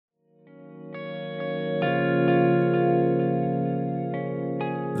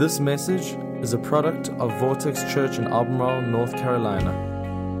This message is a product of Vortex Church in Albemarle, North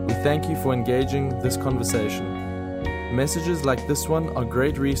Carolina. We thank you for engaging this conversation. Messages like this one are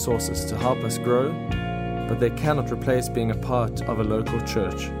great resources to help us grow, but they cannot replace being a part of a local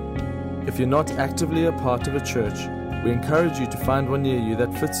church. If you're not actively a part of a church, we encourage you to find one near you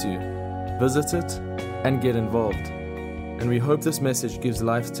that fits you. Visit it and get involved. And we hope this message gives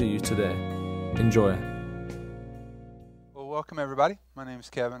life to you today. Enjoy. Well, welcome everybody. My name is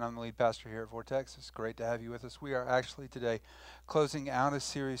Kevin. I'm the lead pastor here at Vortex. It's great to have you with us. We are actually today closing out a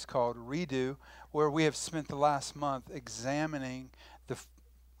series called Redo, where we have spent the last month examining the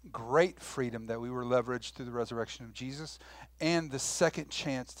great freedom that we were leveraged through the resurrection of Jesus and the second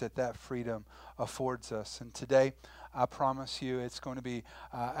chance that that freedom affords us. And today, I promise you it's going to be,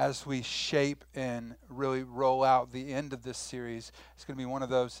 as we shape and really roll out the end of this series, it's going to be one of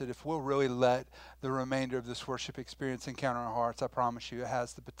those that if we'll really let the remainder of this worship experience encounter our hearts, I promise you it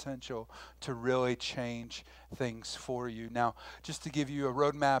has the potential to really change things for you. Now, just to give you a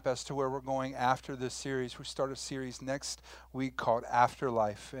roadmap as to where we're going after this series, we start a series next week called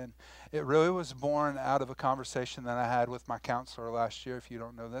Afterlife. And it really was born out of a conversation that I had with my counselor last year. If you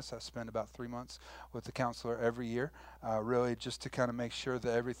don't know this, I spend about 3 months with the counselor every year, really just to kind of make sure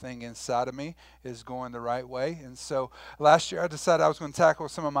that everything inside of me is going the right way. And so last year I decided I was going to tackle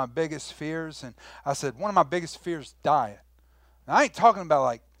some of my biggest fears. And I said, one of my biggest fears is dying. Now, I ain't talking about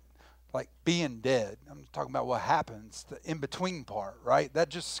like being dead. I'm talking about what happens, the in-between part, right? That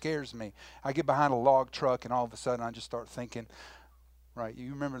just scares me. I get behind a log truck and all of a sudden I just start thinking, right, you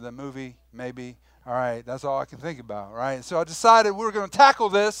remember the movie, maybe? All right, that's all I can think about, right? So I decided we were going to tackle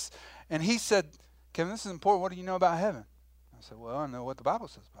this, and he said, Kevin, this is important. What do you know about heaven? I said, well, I know what the Bible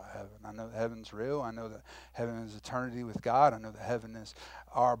says about heaven. I know that heaven's real. I know that heaven is eternity with God. I know that heaven is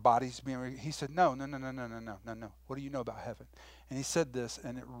our bodies being. He said, no. What do you know about heaven? And he said this,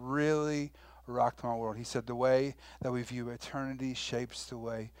 and it really rocked my world. He said, the way that we view eternity shapes the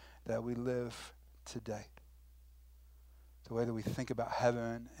way that we live today. The way that we think about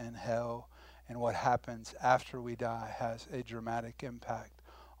heaven and hell and what happens after we die has a dramatic impact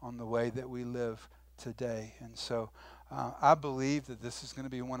on the way that we live today. And so I believe that this is going to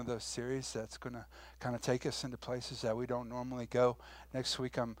be one of those series that's going to kind of take us into places that we don't normally go. Next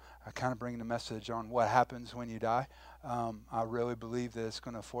week, I'm kind of bringing a message on what happens when you die. I really believe that it's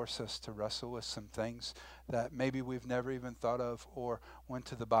going to force us to wrestle with some things that maybe we've never even thought of or went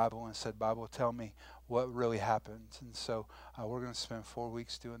to the Bible and said, Bible, tell me what really happens. And so we're going to spend 4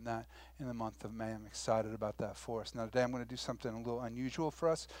 weeks doing that in the month of May. I'm excited about that for us. Now today I'm going to do something a little unusual for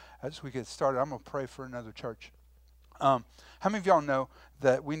us. As we get started, I'm going to pray for another church. How many of y'all know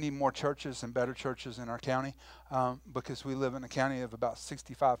that we need more churches and better churches in our county? Because we live in a county of about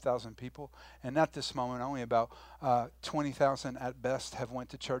 65,000 people. And at this moment, only about 20,000 at best have went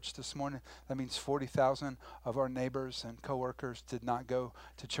to church this morning. That means 40,000 of our neighbors and coworkers did not go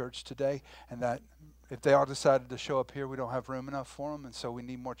to church today. And that if they all decided to show up here, we don't have room enough for them, and so we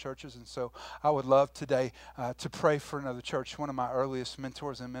need more churches. And so I would love today to pray for another church. One of my earliest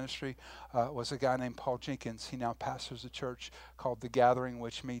mentors in ministry was a guy named Paul Jenkins. He now pastors a church called The Gathering,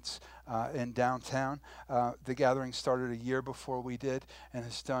 which meets in downtown. The Gathering started a year before we did and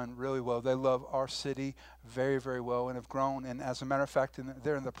has done really well. They love our city very, very well and have grown. And as a matter of fact,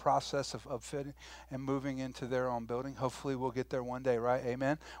 they're in the process of fitting and moving into their own building. Hopefully we'll get there one day, right?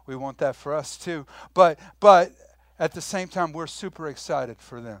 Amen? We want that for us too. But at the same time, we're super excited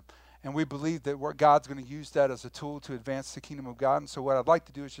for them. And we believe that God's going to use that as a tool to advance the kingdom of God. And so what I'd like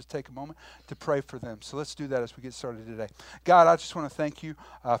to do is just take a moment to pray for them. So let's do that as we get started today. God, I just want to thank you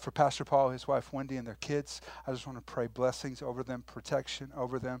for Pastor Paul, his wife Wendy, and their kids. I just want to pray blessings over them, protection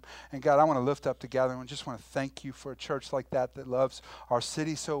over them. And God, I want to lift up the gathering. I just want to thank you for a church like that loves our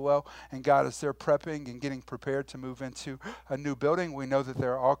city so well. And God, as they're prepping and getting prepared to move into a new building, we know that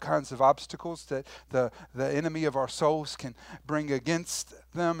there are all kinds of obstacles that the enemy of our souls can bring against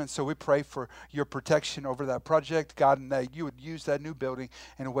them. And so we pray for your protection over that project, God, and that you would use that new building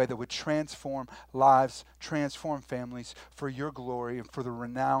in a way that would transform lives, transform families for your glory and for the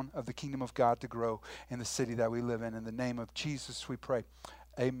renown of the kingdom of God to grow in the city that we live in. In the name of Jesus, we pray.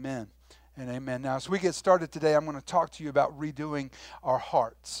 Amen. And amen. Now, as we get started today, I'm going to talk to you about redoing our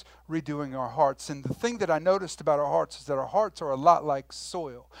hearts. redoing our hearts. And the thing that I noticed about our hearts is that our hearts are a lot like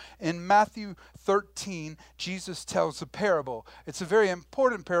soil. In Matthew 13, Jesus tells a parable. It's a very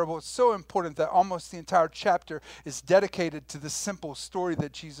important parable. It's so important that almost the entire chapter is dedicated to this simple story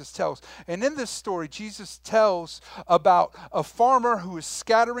that Jesus tells. And in this story, Jesus tells about a farmer who is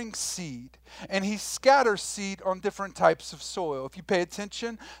scattering seed. And he scatters seed on different types of soil. If you pay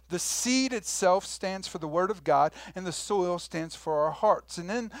attention, the seed itself stands for the Word of God, and the soil stands for our hearts.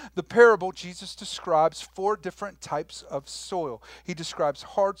 And in the parable, Jesus describes 4 different types of soil. He describes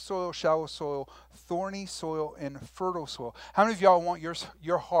hard soil, shallow soil, thorny soil, and fertile soil. How many of y'all want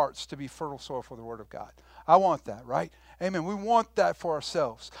your hearts to be fertile soil for the Word of God? I want that, right? Amen. We want that for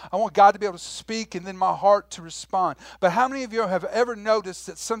ourselves. I want God to be able to speak and then my heart to respond. But how many of you have ever noticed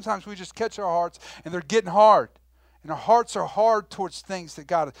that sometimes we just catch our hearts and they're getting hard? And our hearts are hard towards things that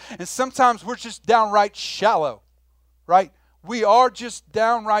God is. And sometimes we're just downright shallow, right? We are just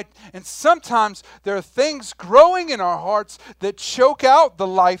downright. And sometimes there are things growing in our hearts that choke out the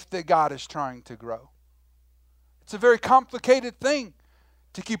life that God is trying to grow. It's a very complicated thing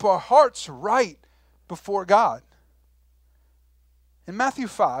to keep our hearts right before God. In Matthew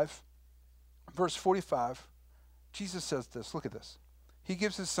 5, verse 45, Jesus says this. Look at this. He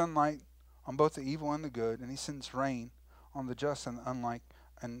gives his sunlight on both the evil and the good, and he sends rain on the just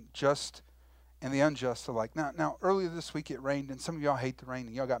and the unjust alike. Now, earlier this week it rained, and some of y'all hate the rain,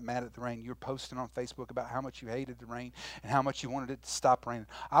 and y'all got mad at the rain. You were posting on Facebook about how much you hated the rain and how much you wanted it to stop raining.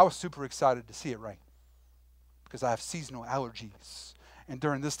 I was super excited to see it rain because I have seasonal allergies. And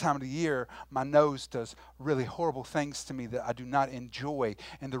during this time of the year, my nose does really horrible things to me that I do not enjoy.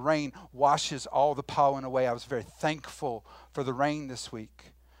 And the rain washes all the pollen away. I was very thankful for the rain this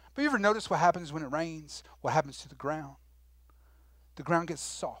week. But you ever notice what happens when it rains? What happens to the ground? The ground gets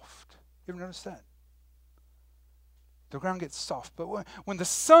soft. You ever notice that? The ground gets soft. But when the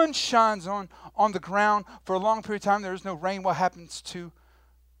sun shines on the ground for a long period of time, there is no rain, what happens to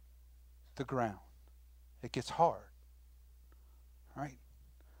the ground? It gets hard. Right?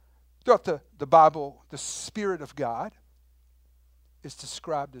 Throughout the Bible, the Spirit of God is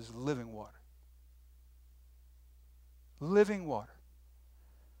described as living water. Living water.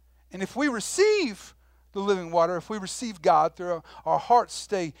 And if we receive the living water, if we receive God, our hearts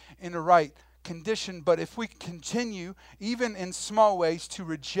stay in the right condition. But if we continue, even in small ways, to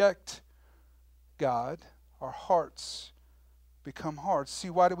reject God, our hearts become hard. See,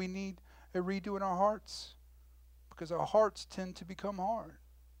 why do we need a redo in our hearts? Because our hearts tend to become hard.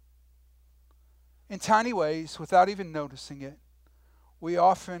 In tiny ways, without even noticing it, we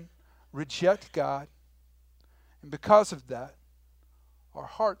often reject God. And because of that, our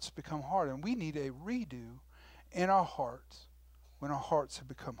hearts become hard. And we need a redo in our hearts when our hearts have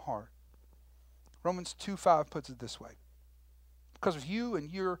become hard. Romans 2:5 puts it this way. Because of you and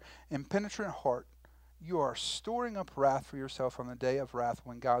your impenetrant heart, you are storing up wrath for yourself on the day of wrath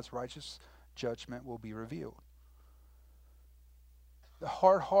when God's righteous judgment will be revealed. The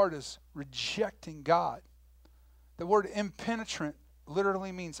hard heart is rejecting God. The word impenetrant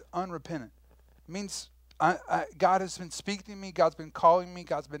literally means unrepentant. It means God has been speaking to me. God's been calling me.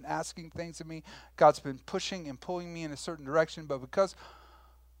 God's been asking things of me. God's been pushing and pulling me in a certain direction. But because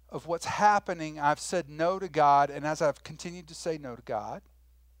of what's happening, I've said no to God. And as I've continued to say no to God,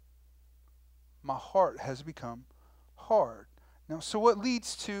 my heart has become hard. Now, so what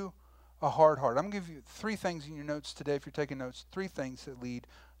leads to a hard heart? I'm going to give you 3 things in your notes today if you're taking notes. 3 things that lead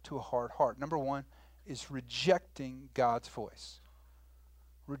to a hard heart. Number 1 is rejecting God's voice.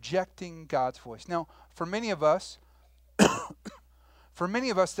 Rejecting God's voice. Now, for many of us,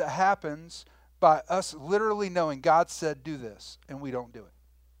 that happens by us literally knowing God said do this, and we don't do it.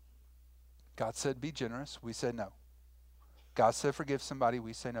 God said be generous, we say no. God said forgive somebody,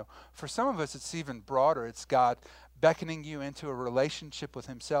 we say no. For some of us, it's even broader. It's God beckoning you into a relationship with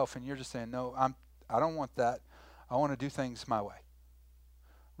himself, and you're just saying, no, I don't want that. I want to do things my way.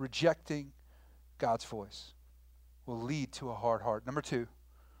 Rejecting God's voice will lead to a hard heart. Number 2,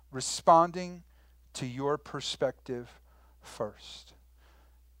 responding to your perspective first.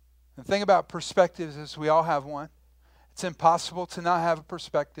 The thing about perspectives is we all have one. It's impossible to not have a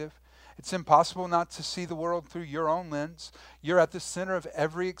perspective. It's impossible not to see the world through your own lens. You're at the center of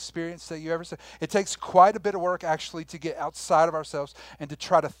every experience that you ever see. It takes quite a bit of work actually to get outside of ourselves and to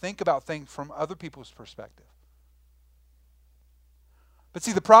try to think about things from other people's perspective. But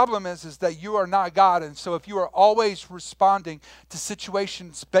see, the problem is that you are not God, and so if you are always responding to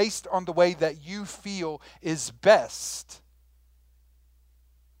situations based on the way that you feel is best,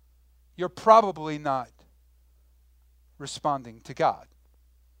 you're probably not responding to God.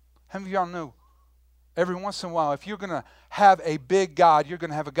 How many of y'all know Every once in a while, if you're going to have a big God, you're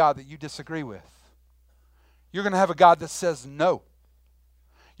going to have a God that you disagree with. You're going to have a God that says no.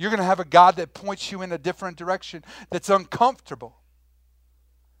 You're going to have a God that points you in a different direction that's uncomfortable.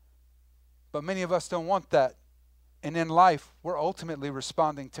 But many of us don't want that. And in life, we're ultimately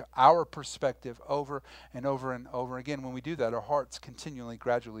responding to our perspective over and over and over again. When we do that, our hearts continually,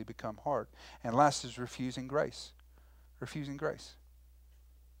 gradually become hard. And last is refusing grace. Refusing grace.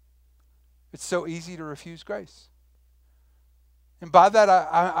 It's so easy to refuse grace. And by that,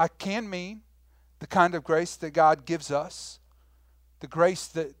 I can mean the kind of grace that God gives us, the grace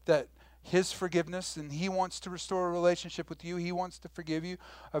that His forgiveness, and He wants to restore a relationship with you. He wants to forgive you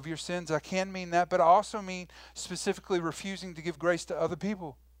of your sins. I can mean that, but I also mean specifically refusing to give grace to other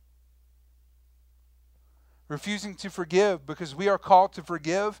people. Refusing to forgive, because we are called to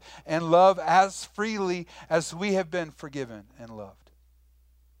forgive and love as freely as we have been forgiven and loved.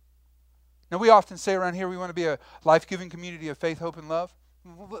 Now, we often say around here we want to be a life-giving community of faith, hope, and love.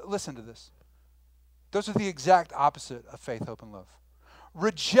 Listen to this. Those are the exact opposite of faith, hope, and love.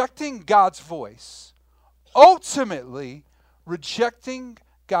 Rejecting God's voice, ultimately rejecting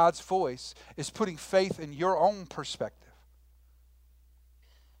God's voice is putting faith in your own perspective,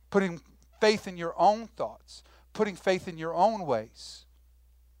 putting faith in your own thoughts, putting faith in your own ways.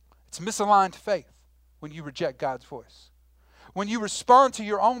 It's misaligned faith when you reject God's voice. When you respond to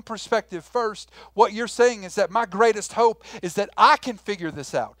your own perspective first, what you're saying is that my greatest hope is that I can figure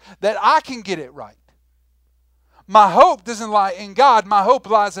this out, that I can get it right. My hope doesn't lie in God. My hope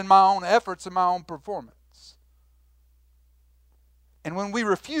lies in my own efforts and my own performance. And when we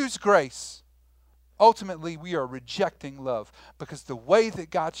refuse grace, ultimately we are rejecting love, because the way that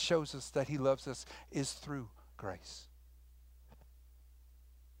God shows us that He loves us is through grace.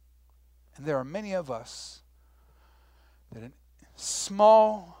 And there are many of us that in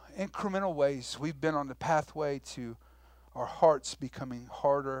small, incremental ways, we've been on the pathway to our hearts becoming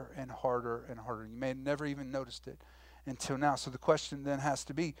harder and harder and harder. You may have never even noticed it until now. So the question then has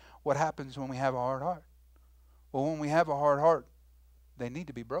to be, what happens when we have a hard heart? Well, when we have a hard heart, they need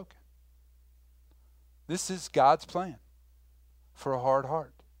to be broken. This is God's plan for a hard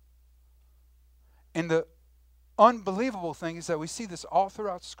heart. And the unbelievable thing is that we see this all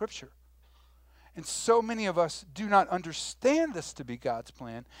throughout Scripture. And so many of us do not understand this to be God's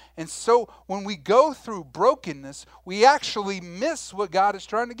plan. And so when we go through brokenness, we actually miss what God is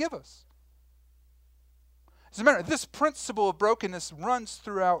trying to give us. As a matter of fact, this principle of brokenness runs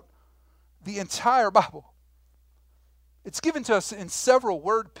throughout the entire Bible. It's given to us in several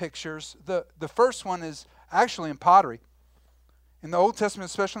word pictures. The first one is actually in pottery. In the Old Testament,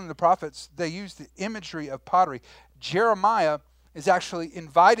 especially in the prophets, they use the imagery of pottery. Jeremiah is actually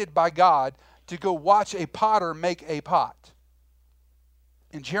invited by God to go watch a potter make a pot.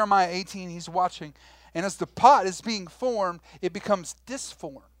 In Jeremiah 18, he's watching, and as the pot is being formed, it becomes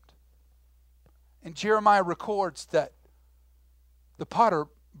disformed. And Jeremiah records that the potter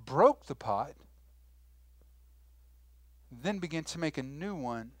broke the pot, then began to make a new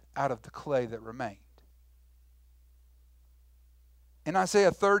one out of the clay that remained. In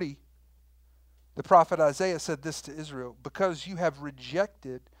Isaiah 30, the prophet Isaiah said this to Israel: because you have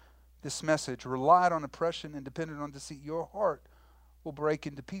rejected this message, relied on oppression, and depended on deceit, your heart will break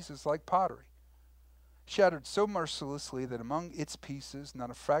into pieces like pottery, shattered so mercilessly that among its pieces not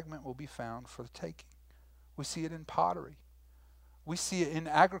a fragment will be found for the taking. We see it in pottery. We see it in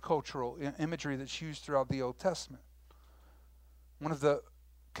agricultural imagery that's used throughout the Old Testament. One of the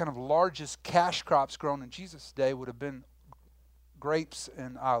kind of largest cash crops grown in Jesus' day would have been grapes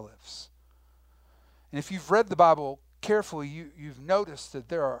and olives. And if you've read the Bible carefully, you've noticed that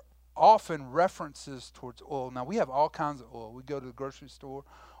there are often references towards oil. Now, we have all kinds of oil. We go to the grocery store,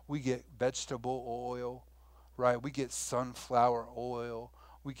 we get vegetable oil, right? We get sunflower oil.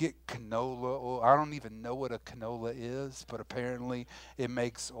 We get canola oil. I don't even know what a canola is, but apparently it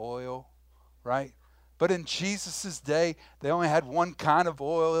makes oil, right? But in Jesus' day, they only had one kind of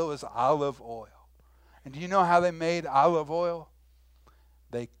oil. It was olive oil. And do you know how they made olive oil?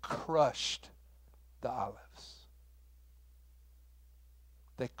 They crushed the olives.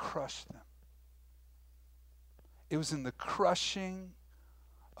 They crushed them. It was in the crushing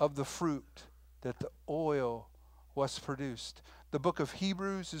of the fruit that the oil was produced. The book of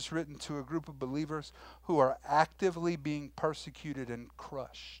Hebrews is written to a group of believers who are actively being persecuted and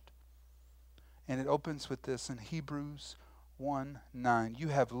crushed. And it opens with this in Hebrews 1:9. You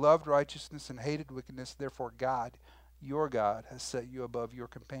have loved righteousness and hated wickedness, therefore God, your God, has set you above your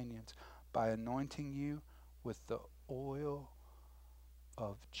companions by anointing you with the oil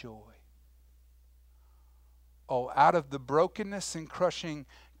of joy. Oh, out of the brokenness and crushing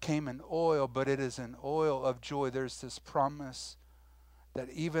came an oil, but it is an oil of joy. There's this promise that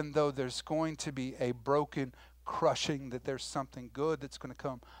even though there's going to be a broken crushing, that there's something good that's going to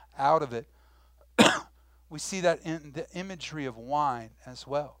come out of it. We see that in the imagery of wine as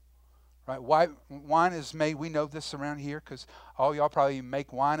well. Right? Wine is made, we know this around here because all y'all probably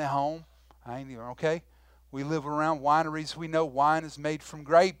make wine at home. I ain't even, okay? We live around wineries. We know wine is made from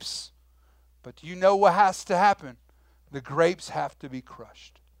grapes. But you know what has to happen? The grapes have to be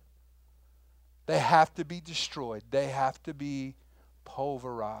crushed. They have to be destroyed. They have to be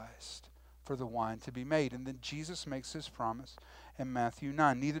pulverized for the wine to be made. And then Jesus makes this promise in Matthew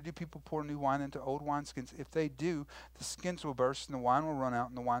 9. Neither do people pour new wine into old wineskins. If they do, the skins will burst and the wine will run out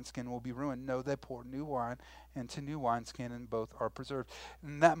and the wineskin will be ruined. No, they pour new wine into new wineskin and both are preserved.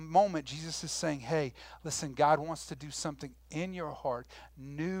 In that moment, Jesus is saying, hey, listen, God wants to do something in your heart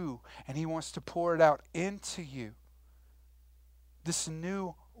new, and he wants to pour it out into you. This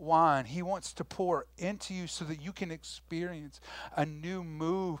new wine he wants to pour into you so that you can experience a new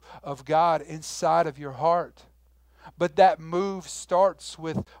move of God inside of your heart. But that move starts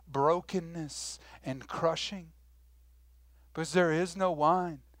with brokenness and crushing, because there is no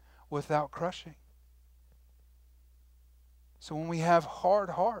wine without crushing. So when we have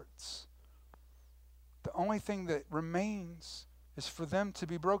hard hearts, the only thing that remains is for them to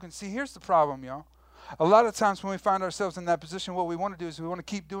be broken. See, here's the problem, y'all. A lot of times when we find ourselves in that position, what we want to do is we want to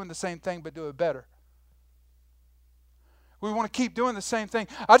keep doing the same thing but do it better. We want to keep doing the same thing.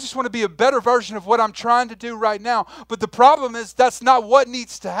 I just want to be a better version of what I'm trying to do right now. But the problem is that's not what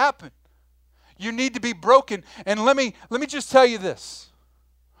needs to happen. You need to be broken. And let me just tell you this.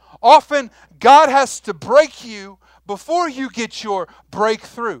 Often God has to break you before you get your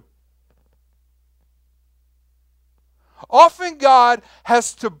breakthrough. Often God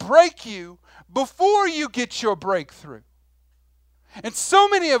has to break you before you get your breakthrough. And so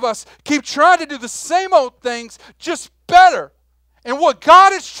many of us keep trying to do the same old things, just better. And what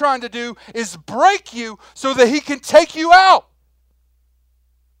God is trying to do is break you so that he can take you out.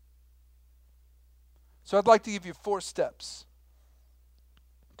 So I'd like to give you 4 steps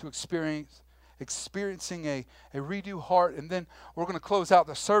to experiencing a redo heart. And then we're going to close out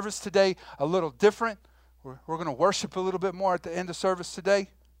the service today a little different. We're going to worship a little bit more at the end of service today.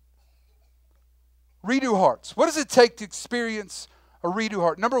 Redo hearts. What does it take to experience a redo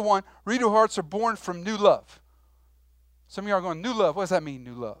heart? Number 1, redo hearts are born from new love. Some of y'all are going, new love. What does that mean,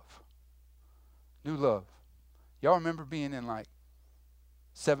 new love? New love. Y'all remember being in like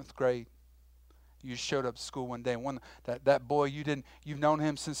 7th grade? You showed up to school one day, and that boy you've known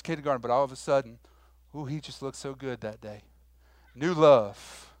him since kindergarten, but all of a sudden, he just looked so good that day. New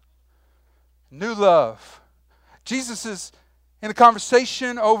love. New love. Jesus is in a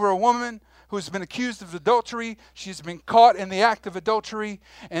conversation over a woman who has been accused of adultery. She's been caught in the act of adultery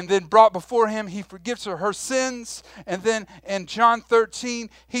and then brought before him. He forgives her sins. And then in John 13,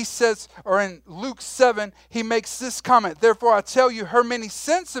 he says, or in Luke 7, he makes this comment. Therefore, I tell you, her many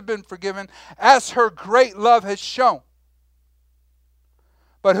sins have been forgiven as her great love has shown.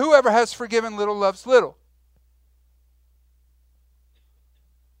 But whoever has forgiven little loves little.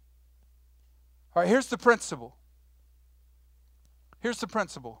 All right, here's the principle. Here's the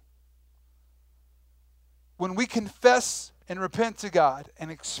principle. When we confess and repent to God and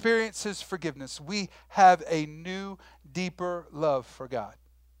experience his forgiveness, we have a new, deeper love for God.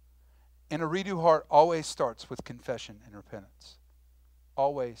 And a redo heart always starts with confession and repentance.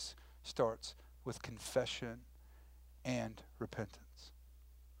 Always starts with confession and repentance.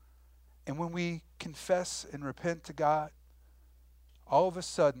 And when we confess and repent to God, all of a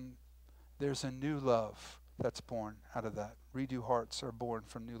sudden, there's a new love that's born out of that. Redo hearts are born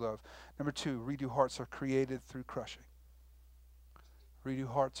from new love. Number 2, redo hearts are created through crushing. Redo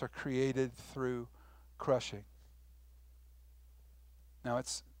hearts are created through crushing. Now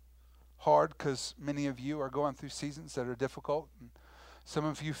it's hard because many of you are going through seasons that are difficult. And some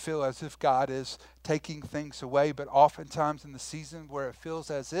of you feel as if God is taking things away, but oftentimes in the season where it feels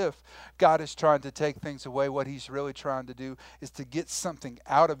as if God is trying to take things away, what he's really trying to do is to get something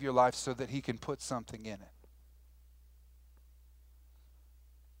out of your life so that he can put something in it.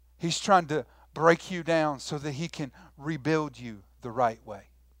 He's trying to break you down so that he can rebuild you the right way.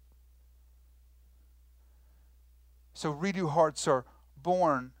 So redo hearts are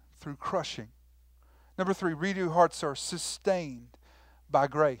born through crushing. Number 3, redo hearts are sustained by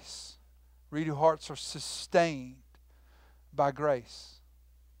grace. Redo hearts are sustained by grace.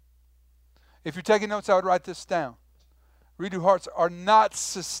 If you're taking notes, I would write this down. Redo hearts are not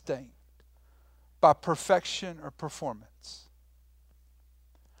sustained by perfection or performance.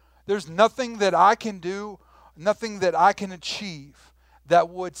 There's nothing that I can do, nothing that I can achieve that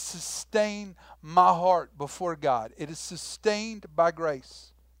would sustain my heart before God. It is sustained by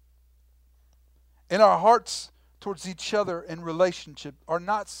grace. And our hearts towards each other in relationship are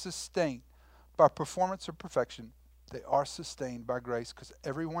not sustained by performance or perfection. They are sustained by grace, because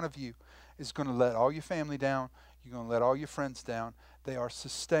every one of you is going to let all your family down. You're going to let all your friends down. They are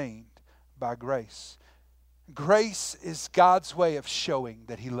sustained by grace. Grace is God's way of showing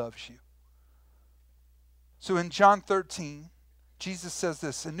that He loves you. So in John 13, Jesus says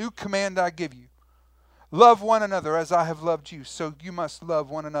this, "A new command I give you. Love one another as I have loved you, so you must love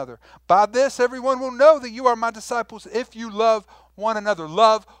one another. By this everyone will know that you are my disciples if you love one another."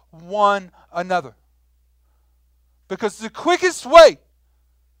 Love one another. Because the quickest way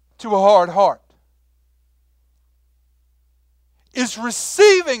to a hard heart is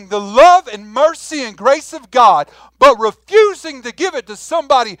receiving the love and mercy and grace of God, but refusing to give it to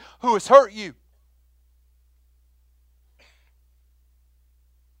somebody who has hurt you.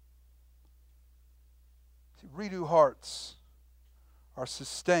 See, redo hearts are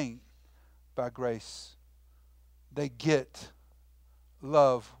sustained by grace. They get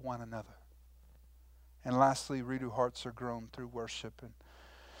love one another. And lastly, redo hearts are grown through worship. And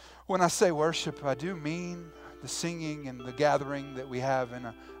when I say worship, I do mean the singing and the gathering that we have in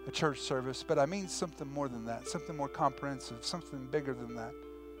a church service, but I mean something more than that, something more comprehensive, something bigger than that.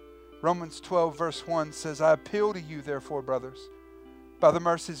 Romans 12 verse 1 says, "I appeal to you, therefore, brothers, by the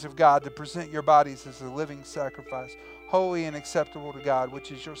mercies of God, to present your bodies as a living sacrifice, holy and acceptable to God,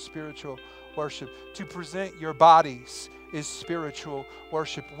 which is your spiritual worship." To present your bodies is spiritual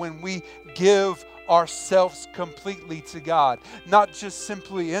worship. When we give ourselves completely to God, not just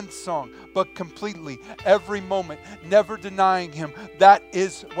simply in song, but completely, every moment, never denying Him, that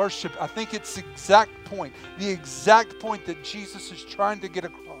is worship. I think it's the exact point that Jesus is trying to get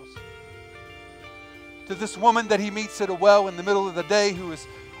across to this woman that He meets at a well in the middle of the day, who is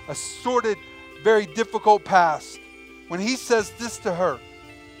a sordid, very difficult past. When He says this to her,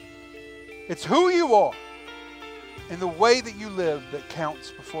 it's who you are and the way that you live that counts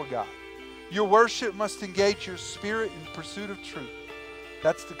before God. Your worship must engage your spirit in pursuit of truth.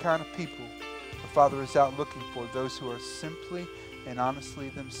 That's the kind of people the Father is out looking for, those who are simply and honestly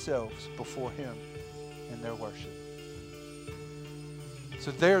themselves before Him in their worship.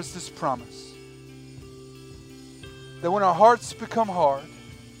 So there's this promise that when our hearts become hard,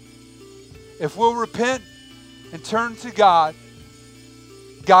 if we'll repent and turn to God,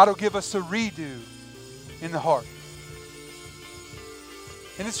 God will give us a redo in the heart.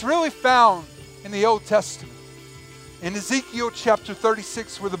 And it's really found in the Old Testament. In Ezekiel chapter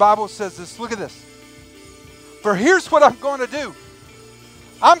 36, where the Bible says this, look at this. "For here's what I'm going to do.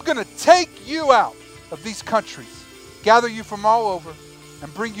 I'm going to take you out of these countries, gather you from all over,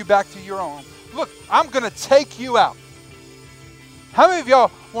 and bring you back to your own. Look, I'm going to take you out." How many of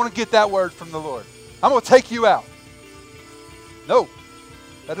y'all want to get that word from the Lord? I'm going to take you out. No,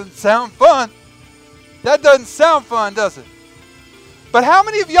 that doesn't sound fun. That doesn't sound fun, does it? But how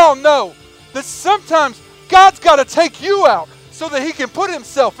many of y'all know that sometimes God's got to take you out so that He can put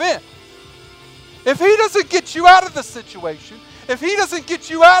Himself in? If He doesn't get you out of the situation, if He doesn't get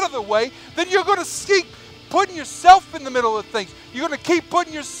you out of the way, then you're going to keep putting yourself in the middle of things. You're going to keep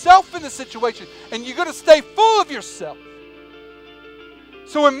putting yourself in the situation, and you're going to stay full of yourself.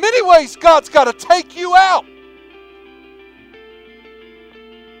 So in many ways, God's got to take you out.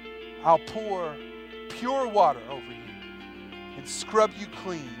 I'll pour pure water over you and scrub you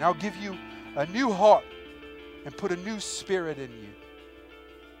clean. I'll give you a new heart and put a new spirit in you.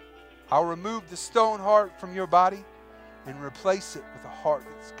 I'll remove the stone heart from your body and replace it with a heart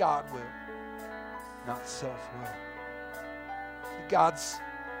that's God will, not self-will. God's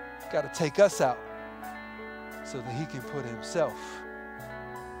got to take us out so that He can put Himself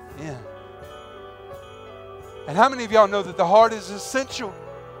in. And how many of y'all know that the heart is essential?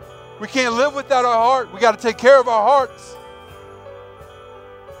 We can't live without our heart. We got to take care of our hearts.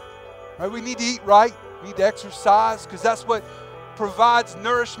 Right? We need to eat right. We need to exercise, because that's what provides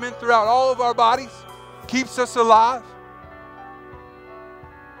nourishment throughout all of our bodies, keeps us alive.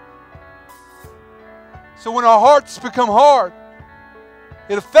 So when our hearts become hard,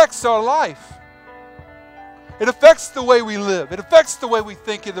 it affects our life. It affects the way we live. It affects the way we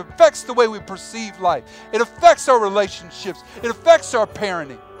think. It affects the way we perceive life. It affects our relationships. It affects our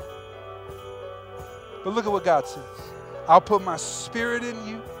parenting. But look at what God says. I'll put my spirit in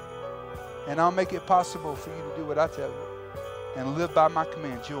you, and I'll make it possible for you to do what I tell you and live by my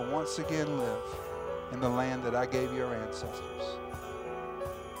commands. You'll once again live in the land that I gave your ancestors.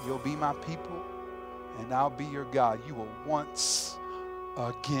 You'll be my people, and I'll be your God. You will once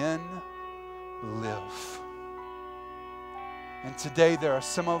again live. And today there are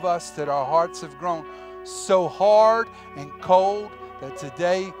some of us that our hearts have grown so hard and cold that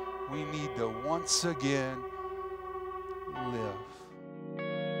today we need to once again live.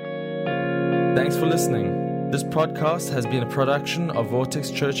 Thanks for listening. This podcast has been a production of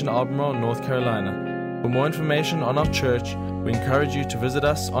Vortex Church in Albemarle, North Carolina. For more information on our church, we encourage you to visit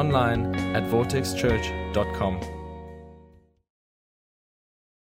us online at vortexchurch.com.